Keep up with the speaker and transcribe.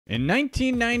In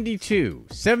 1992,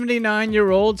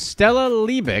 79-year-old Stella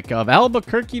Liebeck of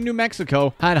Albuquerque, New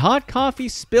Mexico, had hot coffee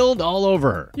spilled all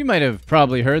over her. You might have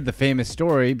probably heard the famous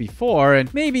story before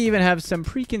and maybe even have some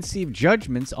preconceived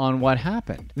judgments on what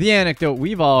happened. The anecdote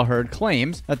we've all heard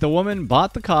claims that the woman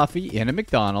bought the coffee in a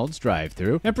McDonald's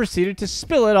drive-thru and proceeded to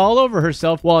spill it all over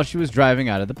herself while she was driving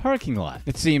out of the parking lot.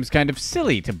 It seems kind of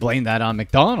silly to blame that on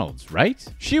McDonald's, right?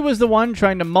 She was the one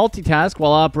trying to multitask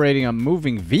while operating a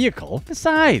moving vehicle.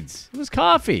 Besides, it was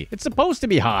coffee. It's supposed to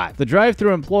be hot. The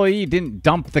drive-thru employee didn't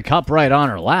dump the cup right on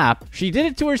her lap. She did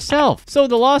it to herself. So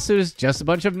the lawsuit is just a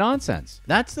bunch of nonsense.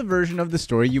 That's the version of the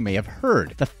story you may have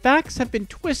heard. The facts have been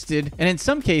twisted and in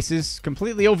some cases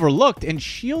completely overlooked and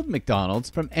shield McDonald's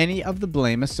from any of the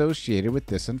blame associated with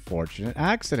this unfortunate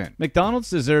accident. McDonald's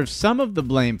deserves some of the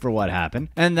blame for what happened,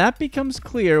 and that becomes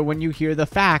clear when you hear the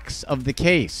facts of the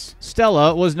case.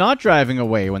 Stella was not driving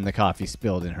away when the coffee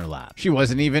spilled in her lap. She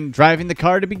wasn't even driving the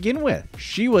car to begin with.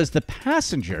 She was the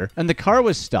passenger and the car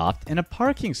was stopped in a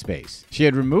parking space. She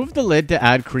had removed the lid to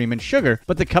add cream and sugar,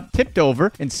 but the cup tipped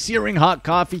over and searing hot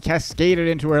coffee cascaded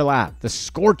into her lap. The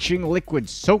scorching liquid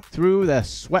soaked through the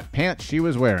sweatpants she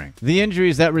was wearing. The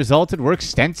injuries that resulted were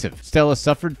extensive. Stella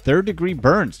suffered third-degree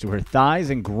burns to her thighs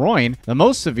and groin, the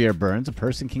most severe burns a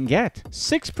person can get.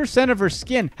 6% of her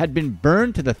skin had been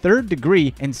burned to the third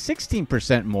degree and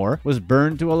 16% more was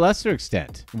burned to a lesser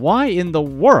extent. Why in the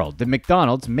world did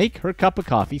McDonald's make her cup of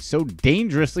coffee so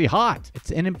dangerously hot? It's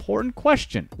an important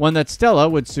question, one that Stella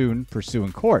would soon pursue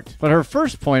in court. But her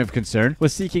first point of concern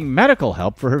was seeking medical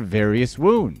help for her various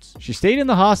wounds. She stayed in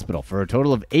the hospital for a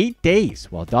total of 8 days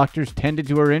while doctors tended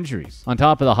to her injuries. On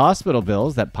top of the hospital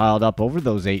bills that piled up over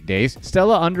those 8 days,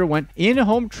 Stella underwent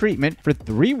in-home treatment for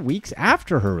 3 weeks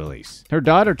after her release. Her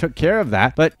daughter took care of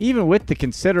that, but even with the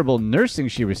considerable nursing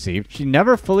she received, she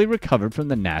never fully recovered from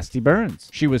the nasty burns.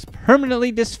 She was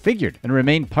permanently disfigured and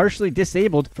remained partially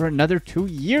disabled for another 2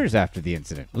 years after the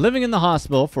incident. Living in the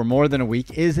hospital for more than a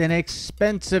week is an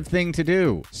expensive thing to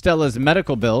do. Stella's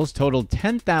medical bills totaled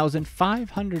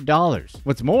 $10,500.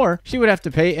 What's more, she would have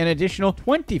to pay an additional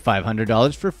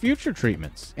 $2,500 for future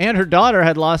treatments. And her daughter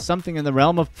had lost something in the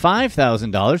realm of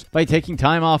 $5,000 by taking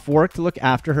time off work to look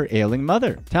after her ailing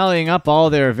mother. Tallying up all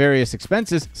their various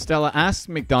expenses, Stella asked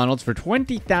McDonald's for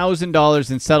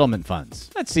 $20,000 in settlement funds.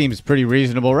 That seems pretty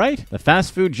reasonable, right? The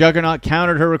fast food juggernaut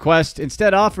countered her request,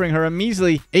 instead offering her a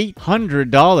measly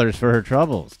 $800 for her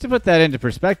troubles. To put that into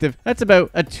perspective, that's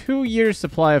about a 2-year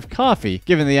supply of coffee,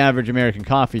 given the average American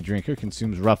coffee drinker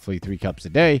consumes roughly 3 cups a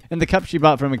day, and the cup she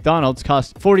bought from McDonald's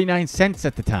cost 49 cents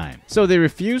at the time. So they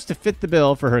refused to fit the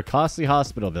bill for her costly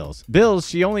hospital bills. Bills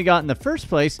she only got in the first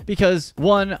place because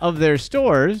one of their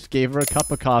stores gave her a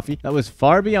cup of coffee that was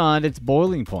far beyond its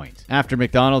boiling point. After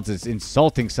McDonald's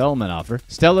insulting settlement offer,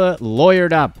 Stella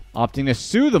lawyered up, opting to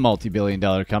sue the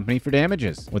multi-billion-dollar company for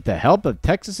damages. With the help of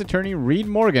Texas attorney Reed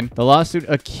Morgan, the lawsuit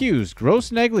accused gross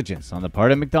negligence on the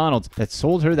part of McDonald's that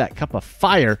sold her that cup of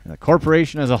fire and the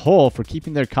corporation as a whole for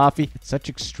keeping their coffee at such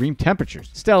extreme temperatures.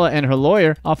 Stella and her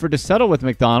lawyer offered to settle with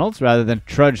McDonald's rather than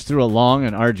trudge through a long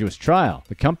and arduous trial.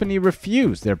 The company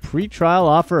refused their pre-trial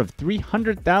offer of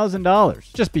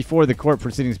 $300,000. Just before the court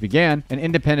proceedings began, an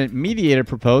independent mediator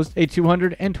proposed a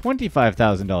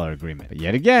 $225,000 agreement. But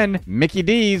yet again, Mickey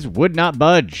D's would not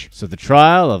budge. So the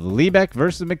trial of Liebeck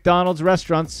versus McDonald's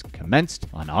restaurants commenced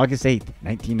on August 8,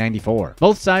 1994.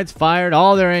 Both sides fired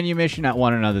all their ammunition at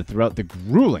one another throughout the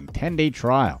grueling 10-day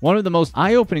trial. One of the most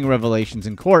eye-opening revelations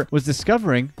in court was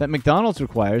discovering that McDonald's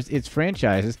requires its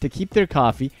franchises to keep their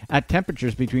coffee at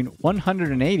temperatures between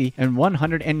 180 and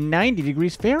 190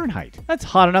 degrees Fahrenheit. That's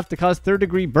hot enough to cause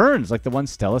third-degree burns like the one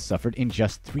Stella suffered in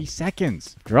just 3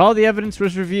 seconds. After all the evidence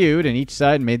was reviewed and each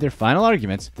side made their final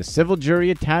arguments, the civil jury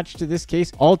attached to this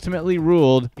case ultimately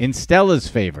ruled in Stella's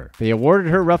favor. They awarded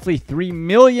her roughly $3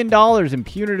 million in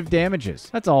punitive damages.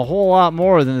 That's a whole lot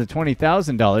more than the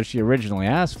 $20,000 she originally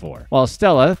asked for. While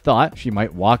Stella thought she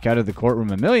might walk out of the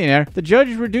courtroom a millionaire, the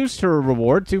judge reduced her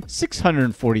reward to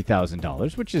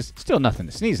 $640,000, which is still nothing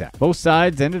to sneeze at. Both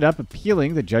sides ended up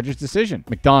appealing the judge's decision.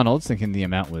 McDonald's thinking the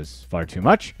amount was far too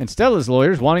much, and Stella's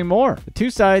lawyers wanting more. The two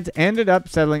sides ended up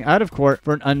settling out of court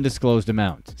for an undisclosed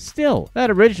amount. Still,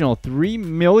 that original $3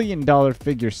 million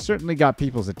figure certainly got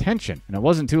people's attention, and it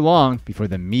wasn't too long before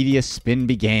the media spin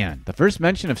began. The first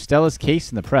mention of Stella's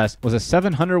case in the press was a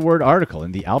 700-word article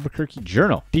in the Albuquerque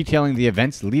Journal detailing the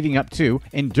events leading up to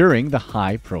and during the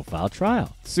high-profile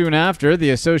trial. Soon after, the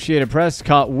Associated Press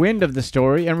caught wind of the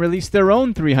story and released their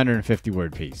own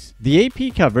 350-word piece. The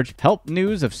AP coverage helped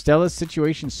news of Stella's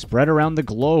situation spread around the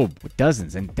globe, with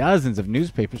dozens and dozens of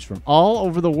newspapers from all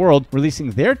over the world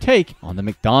releasing their take on the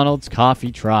McDonald's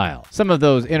coffee trial. Some of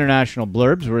those international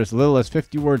blurbs were as little as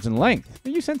 50 words in length. Are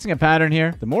you sensing a pattern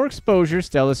here? The more exposure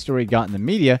Stella's story got in the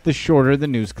media, the shorter the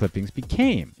news clippings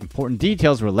became. Important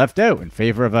details were left out in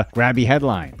favor of a grabby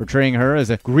headline, portraying her as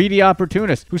a greedy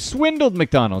opportunist who swindled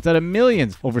McDonald's out of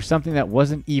millions over something that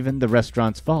wasn't even the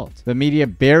restaurant's fault. The media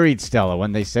buried Stella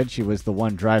when they said she was the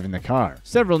one driving the car.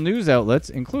 Several news outlets,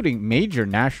 including major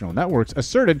national networks,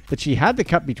 asserted that she had the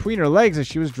cup between her legs as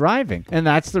she was driving, and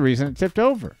that's the reason it tipped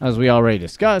over. As we already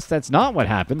discussed, that's not what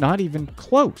happened, not even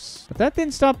close. But that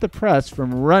didn't stop the press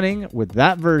from running with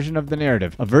that version of the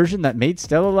narrative, a version that made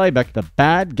Stella Liebeck the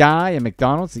bad guy and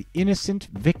McDonald's the innocent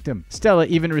victim. Stella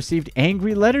even received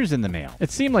angry letters in the mail.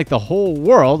 It seemed like the whole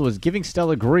world was giving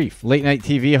Stella grief. Late-night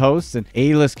TV hosts and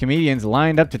A-list comedians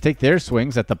lined up to take their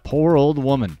swings at the poor old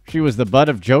woman. She was the butt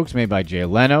of jokes made by Jay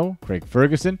Leno, Craig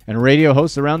Ferguson, and radio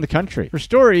hosts around the country. Her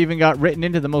story even got written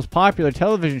into the most popular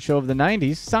television show of the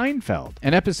 90s, Seinfeld.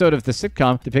 An episode of the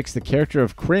sitcom depicts the character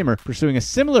of Kramer pursuing a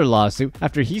similar lawsuit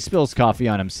after he spills coffee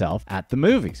on himself at the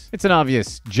movies. It's an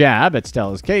obvious jab at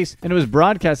Stella's case, and it was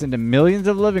broadcast into millions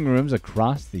of living rooms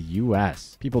across the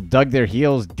U.S. People dug their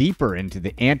heels deeper into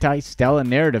the anti-Stella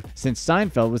narrative since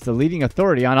Seinfeld was the leading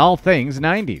authority on all things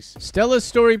 90s. Stella's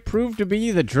story proved to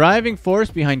be the driving force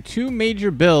behind two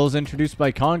major bills introduced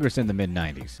by Congress in the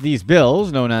mid-90s. These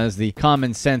bills, known as the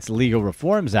Common Sense Legal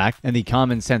Reforms Act and the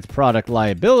Common Sense Product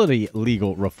Liability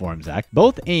Legal Reforms Act,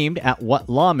 both aimed at what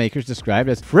lawmakers described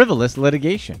as frivolous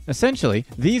litigation. Essentially,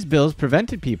 these bills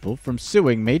prevented people from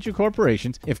suing major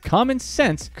corporations if common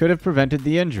sense could have prevented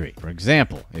the injury. For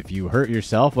example, if you hurt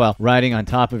yourself while riding on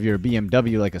top of your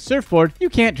BMW like a surfboard, you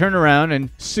can't turn around and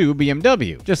sue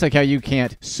BMW, just like how you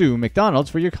can't sue McDonald's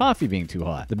for your coffee being too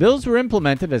hot. The bills were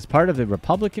implemented as part of the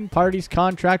Republican Party's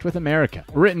contract with America.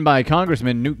 Written by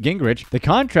Congressman Newt Gingrich, the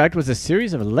contract was a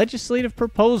series of legislative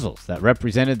proposals that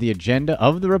represented the agenda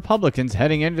of the Republicans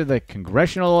heading into the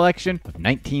congressional election of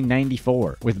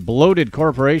 1994. With bloated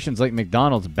corporations like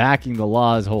McDonald's backing the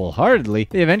laws wholeheartedly,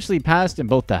 they eventually passed in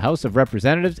both the House of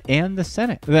Representatives and the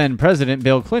Senate. Then President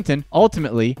Bill Clinton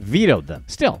ultimately vetoed them.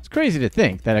 Still, it's crazy to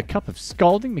think that a cup of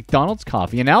scalding McDonald's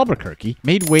coffee in Albuquerque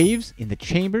made waves in the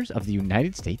chambers of the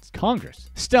United States Congress.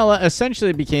 Stella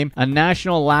essentially became a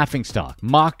national laughingstock,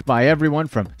 mocked by everyone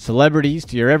from celebrities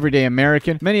to your everyday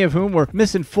American, many of whom were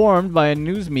misinformed by a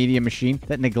news media machine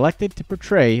that neglected to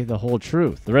portray the whole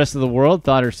truth. The rest of the world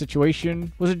thought her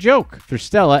situation was a joke. For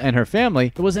Stella and her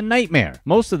family, it was a nightmare.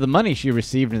 Most of the money she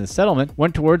received in the settlement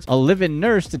went towards a live-in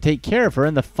nurse to take care of her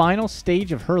in the final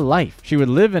stage of her life. She would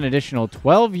live an additional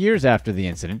 12 years after the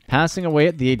incident, passing away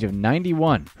at the age of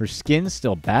 91, her skin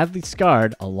still badly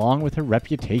scarred along with her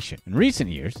reputation. In recent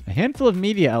years, a handful of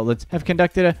media outlets have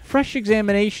conducted a fresh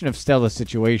examination of Stella's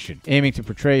situation, aiming to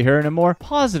portray her in a more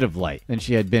positive light than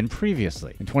she had been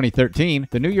previously. In 2013,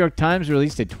 the New York Times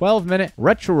released a 12-minute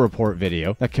retro report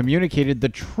video that communicated the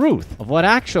truth of what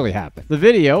actually happened. The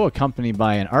video, accompanied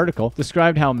by an article,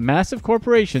 described how massive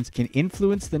corporations can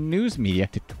influence the news media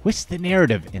to twist the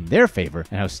narrative in their favor,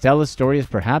 and how Stella's story is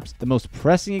perhaps the most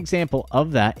pressing example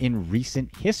of that in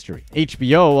recent history.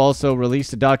 HBO also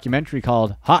released a documentary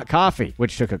called Hot Coffee,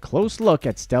 which took a close look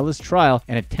at Stella's trial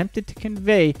and attempted to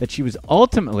convey that she was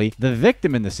ultimately the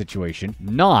victim in the situation,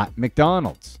 not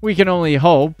McDonald's. We can only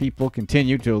hope people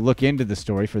continue to look into the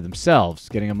story for themselves,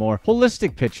 getting a more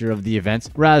holistic picture of the events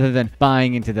rather than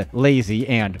buying into the lazy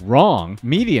and wrong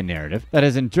media narrative that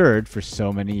has endured for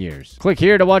so many years. Click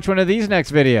here to watch one of these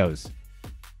next videos.